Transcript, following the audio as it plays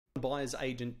Buyer's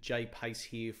agent Jay Pace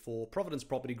here for Providence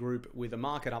Property Group with a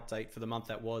market update for the month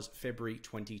that was February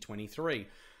 2023.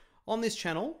 On this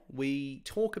channel, we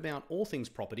talk about all things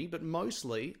property, but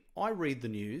mostly I read the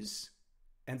news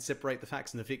and separate the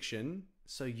facts and the fiction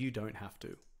so you don't have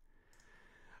to.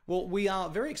 Well, we are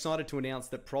very excited to announce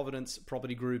that Providence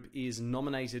Property Group is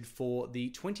nominated for the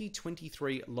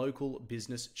 2023 Local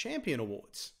Business Champion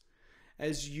Awards.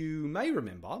 As you may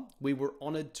remember, we were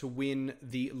honoured to win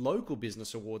the Local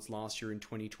Business Awards last year in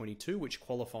 2022, which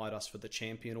qualified us for the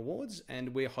Champion Awards, and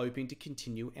we're hoping to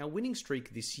continue our winning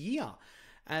streak this year.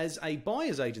 As a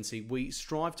buyer's agency, we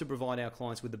strive to provide our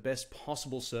clients with the best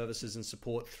possible services and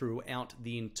support throughout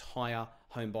the entire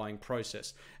home buying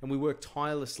process, and we work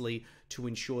tirelessly to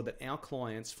ensure that our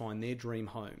clients find their dream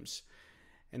homes.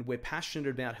 And we're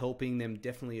passionate about helping them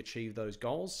definitely achieve those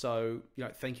goals. So,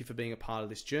 thank you for being a part of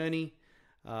this journey.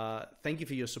 Thank you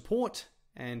for your support,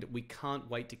 and we can't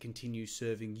wait to continue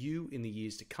serving you in the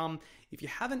years to come. If you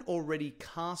haven't already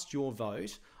cast your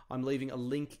vote, I'm leaving a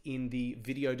link in the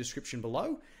video description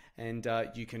below, and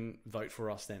you can vote for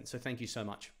us then. So thank you so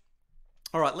much.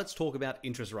 All right, let's talk about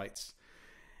interest rates.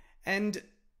 And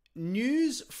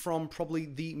news from probably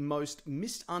the most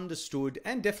misunderstood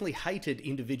and definitely hated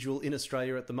individual in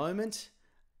Australia at the moment.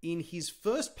 In his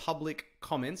first public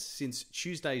comments since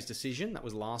Tuesday's decision, that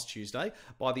was last Tuesday,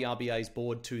 by the RBA's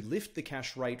board to lift the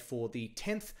cash rate for the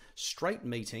 10th straight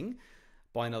meeting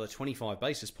by another 25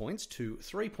 basis points to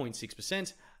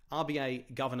 3.6%,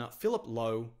 RBA Governor Philip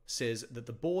Lowe says that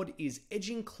the board is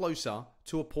edging closer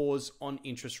to a pause on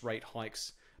interest rate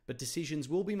hikes, but decisions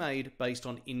will be made based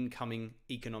on incoming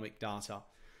economic data.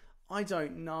 I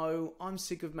don't know. I'm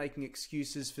sick of making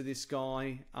excuses for this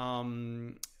guy.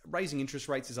 Raising interest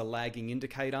rates is a lagging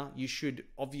indicator. You should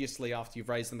obviously, after you've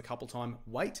raised them a couple of times,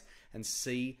 wait and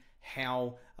see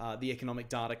how the economic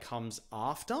data comes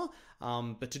after.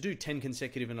 But to do 10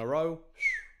 consecutive in a row,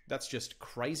 that's just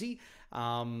crazy.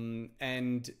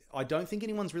 And I don't think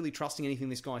anyone's really trusting anything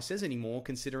this guy says anymore,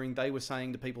 considering they were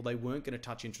saying to people they weren't going to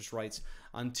touch interest rates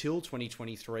until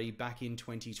 2023 back in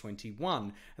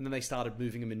 2021. And then they started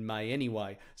moving them in May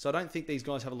anyway. So I don't think these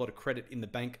guys have a lot of credit in the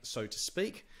bank, so to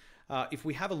speak. If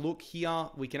we have a look here,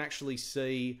 we can actually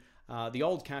see the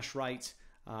old cash rate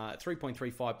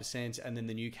 3.35%, and then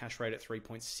the new cash rate at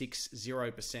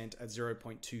 3.60% at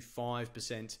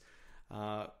 0.25%.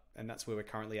 And that's where we're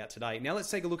currently at today. Now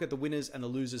let's take a look at the winners and the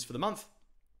losers for the month.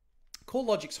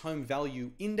 CoreLogic's Home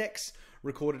Value Index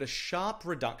recorded a sharp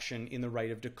reduction in the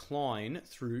rate of decline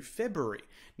through February.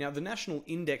 Now, the national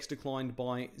index declined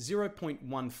by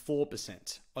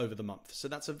 0.14% over the month. So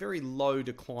that's a very low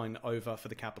decline over for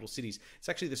the capital cities. It's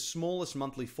actually the smallest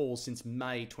monthly fall since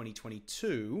May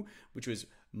 2022, which was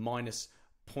minus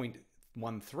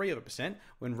 0.13%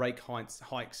 when rate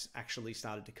hikes actually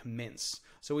started to commence.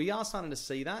 So we are starting to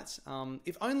see that.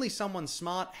 If only someone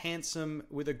smart, handsome,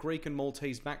 with a Greek and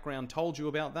Maltese background told you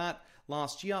about that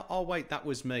last year. Oh wait, that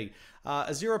was me. A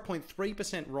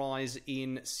 0.3% rise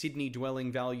in Sydney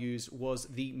dwelling values was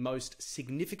the most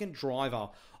significant driver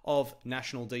of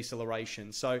national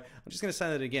deceleration. So I'm just going to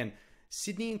say that again.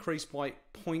 Sydney increased by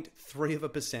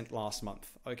 0.3% last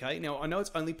month, okay? Now, I know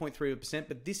it's only 0.3%,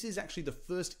 but this is actually the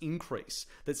first increase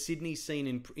that Sydney's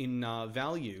seen in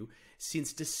value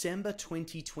since December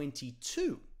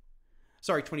 2022.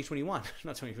 Sorry, 2021,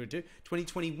 not 2022,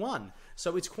 2021.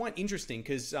 So it's quite interesting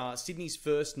because Sydney's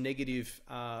first negative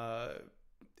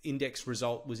index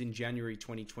result was in January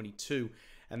 2022,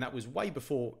 and that was way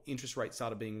before interest rates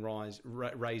started being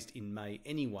raised in May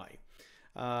anyway.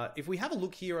 If we have a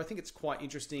look here, I think it's quite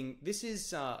interesting. This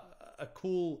is a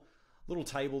cool little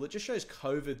table that just shows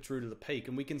COVID through to the peak.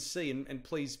 And we can see, and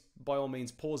please, by all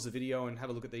means, pause the video and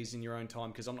have a look at these in your own time,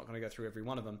 because I'm not going to go through every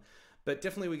one of them. But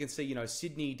definitely we can see,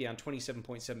 Sydney down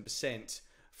 27.7%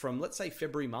 from, let's say,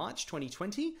 February, March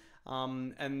 2020.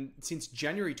 And since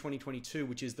January 2022,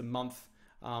 which is the month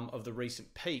of the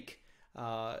recent peak,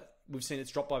 we've seen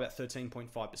it's dropped by about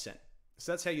 13.5%.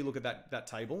 So that's how you look at that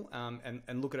table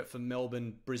and look at it for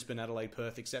Melbourne, Brisbane, Adelaide,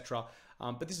 Perth, etc.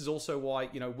 But this is also why,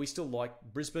 we still like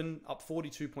Brisbane up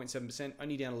 42.7%,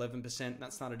 only down 11%.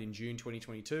 That started in June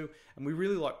 2022. And we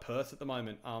really like Perth at the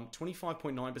moment,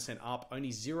 25.9% up, only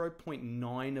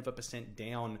 0.9%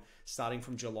 down starting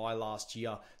from July last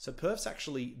year. So Perth's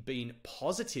actually been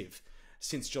positive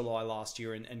since July last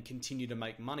year and continue to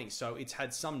make money. So it's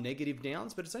had some negative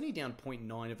downs, but it's only down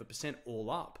 0.9% all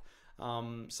up.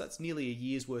 So that's nearly a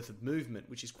year's worth of movement,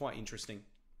 which is quite interesting.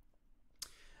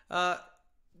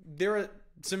 There are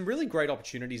some really great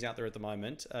opportunities out there at the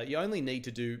moment. You only need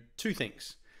to do two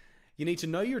things. You need to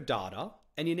know your data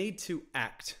and you need to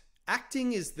act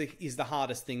acting is the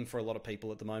hardest thing for a lot of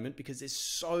people at the moment, because there's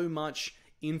so much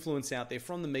influence out there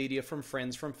from the media, from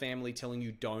friends, from family telling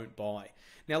you don't buy.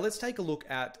 Now let's take a look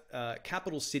at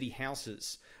capital city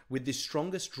houses with the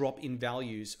strongest drop in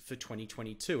values for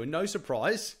 2022. And no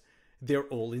surprise, they're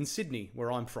all in Sydney,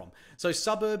 where I'm from. So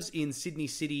suburbs in Sydney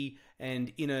City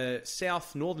and inner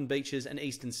south, northern beaches and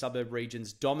eastern suburb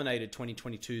regions dominated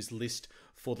 2022's list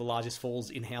for the largest falls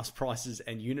in house prices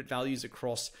and unit values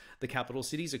across the capital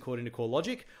cities, according to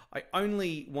CoreLogic. I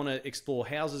only want to explore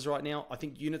houses right now. I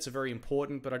think units are very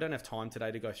important, but I don't have time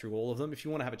today to go through all of them. If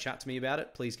you want to have a chat to me about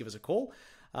it, please give us a call.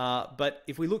 But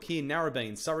if we look here,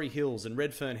 Narrabeen, Surrey Hills and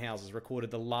Redfern houses recorded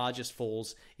the largest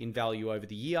falls in value over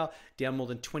the year, down more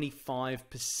than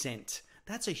 25%.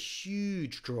 That's a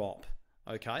huge drop,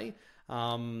 okay?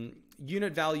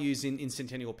 Unit values in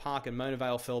Centennial Park and Mona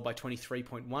Vale fell by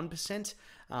 23.1%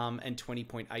 and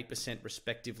 20.8%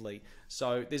 respectively.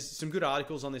 So there's some good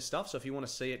articles on this stuff. So if you want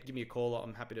to see it, give me a call.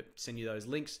 I'm happy to send you those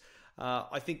links.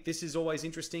 I think this is always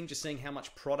interesting, just seeing how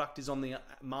much product is on the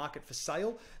market for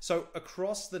sale. So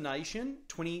across the nation,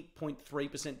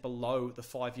 20.3% below the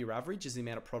 5-year average is the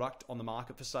amount of product on the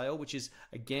market for sale, which is,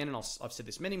 again, and I've said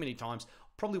this many, many times,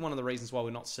 probably one of the reasons why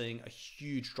we're not seeing a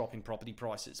huge drop in property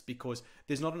prices, because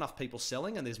there's not enough people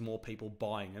selling and there's more people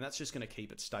buying, and that's just going to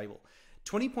keep it stable.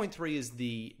 20.3 is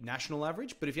the national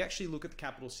average, but if you actually look at the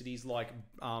capital cities like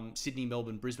Sydney,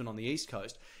 Melbourne, Brisbane on the East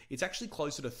Coast, it's actually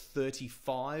closer to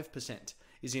 35%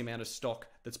 is the amount of stock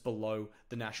that's below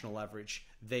the national average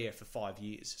there for 5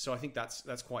 years. So I think that's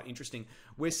quite interesting.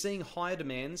 We're seeing higher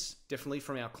demands, definitely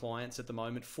from our clients at the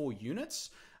moment, for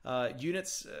units. I've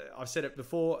said it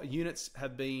before, units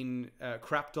have been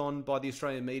crapped on by the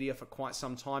Australian media for quite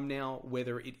some time now,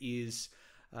 whether it is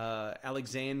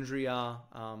Alexandria,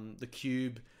 the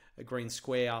Cube, Green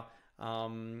Square,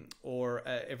 or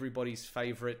everybody's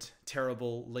favourite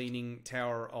terrible leaning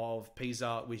Tower of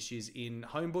Pisa, which is in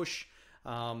Homebush.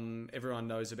 Everyone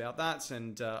knows about that,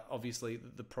 and obviously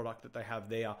the product that they have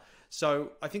there.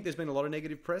 So I think there's been a lot of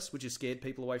negative press, which has scared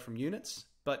people away from units.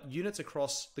 But units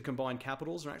across the combined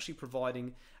capitals are actually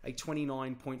providing a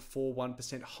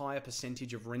 29.41% higher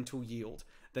percentage of rental yield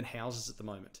than houses at the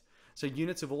moment. So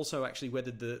units have also actually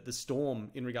weathered the storm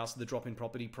in regards to the drop in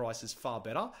property prices far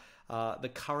better. The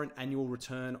current annual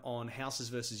return on houses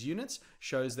versus units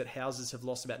shows that houses have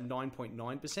lost about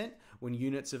 9.9%, when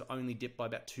units have only dipped by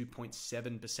about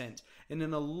 2.7%. And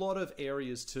in a lot of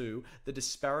areas too, the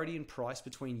disparity in price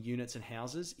between units and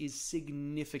houses is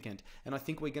significant. And I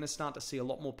think we're going to start to see a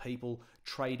lot more people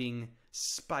trading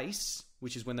space,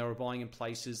 which is when they were buying in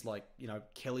places like,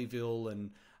 Kellyville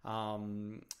and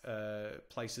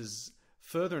places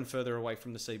further and further away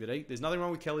from the CBD. There's nothing wrong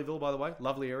with Kellyville, by the way.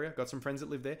 Lovely area. Got some friends that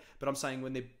live there. But I'm saying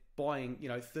when they're buying,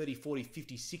 30, 40,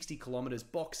 50, 60 kilometers,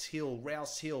 Box Hill,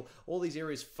 Rouse Hill, all these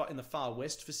areas in the far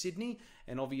west for Sydney,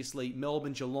 and obviously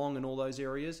Melbourne, Geelong and all those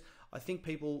areas, I think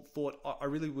people thought, I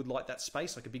really would like that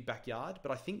space, like a big backyard.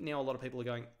 But I think now a lot of people are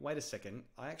going, wait a second,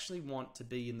 I actually want to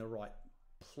be in the right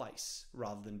place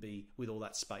rather than be with all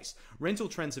that space. Rental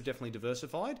trends have definitely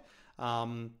diversified,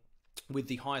 with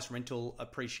the highest rental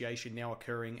appreciation now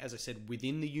occurring, as I said,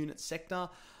 within the unit sector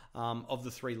of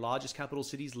the 3 largest capital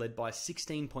cities, led by a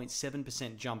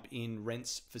 16.7% jump in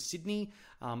rents for Sydney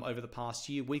over the past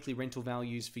year. Weekly rental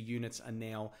values for units are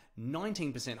now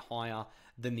 19% higher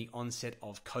than the onset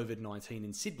of COVID-19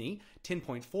 in Sydney,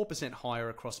 10.4% higher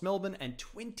across Melbourne, and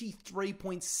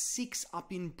 23.6%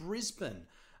 up in Brisbane.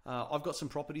 I've got some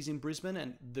properties in Brisbane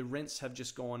and the rents have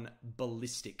just gone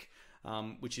ballistic,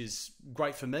 which is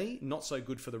great for me, not so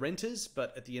good for the renters,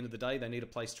 but at the end of the day, they need a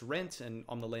place to rent and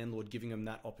I'm the landlord giving them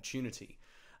that opportunity.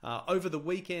 Over the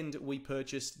weekend, we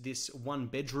purchased this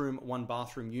 1-bedroom,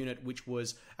 1-bathroom unit, which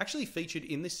was actually featured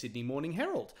in the Sydney Morning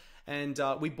Herald. And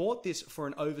we bought this for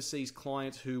an overseas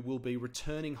client who will be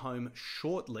returning home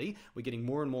shortly. We're getting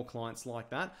more and more clients like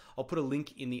that. I'll put a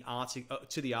link in the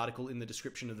to the article in the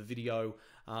description of the video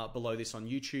below this on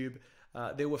YouTube.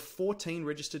 There were 14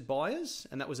 registered buyers,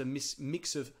 and that was a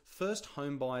mix of first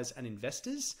home buyers and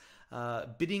investors.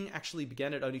 Bidding actually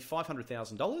began at only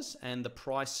 $500,000, and the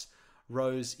price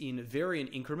rose in varying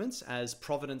increments as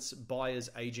Providence buyer's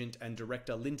agent and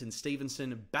director Linton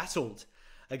Stevenson battled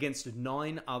against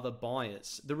 9 other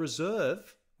buyers. The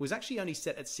reserve was actually only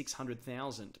set at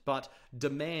 $600,000, but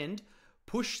demand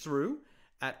pushed through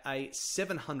at a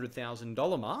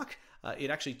 $700,000 mark. It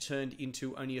actually turned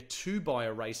into only a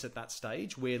 2-buyer race at that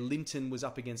stage, where Linton was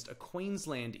up against a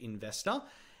Queensland investor.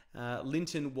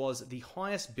 Linton was the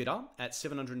highest bidder at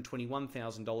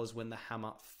 $721,000 when the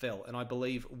hammer fell. And I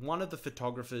believe one of the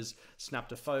photographers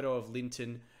snapped a photo of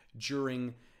Linton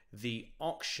during the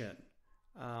auction.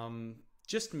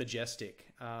 Just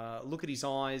majestic. Look at his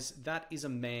eyes. That is a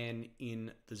man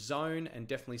in the zone, and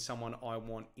definitely someone I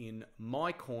want in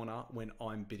my corner when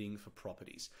I'm bidding for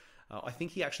properties. I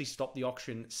think he actually stopped the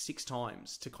auction 6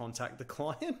 times to contact the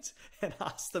client and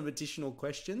ask them additional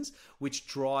questions, which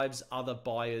drives other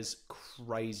buyers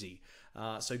crazy.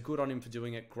 So good on him for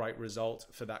doing it. Great result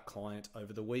for that client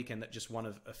over the weekend. That just one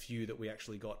of a few that we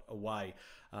actually got away.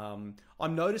 I'm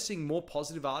noticing more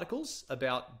positive articles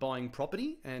about buying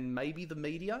property, and maybe the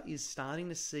media is starting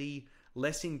to see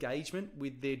less engagement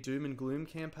with their doom and gloom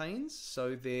campaigns.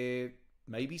 So they're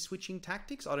maybe switching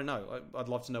tactics. I don't know. I'd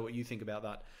love to know what you think about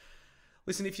that.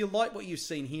 Listen, if you like what you've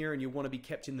seen here and you want to be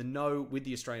kept in the know with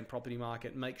the Australian property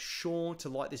market, make sure to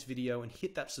like this video and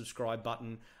hit that subscribe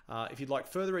button. If you'd like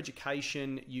further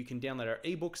education, you can download our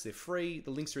ebooks. They're free.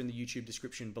 The links are in the YouTube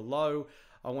description below.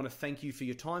 I want to thank you for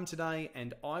your time today,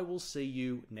 and I will see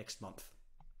you next month.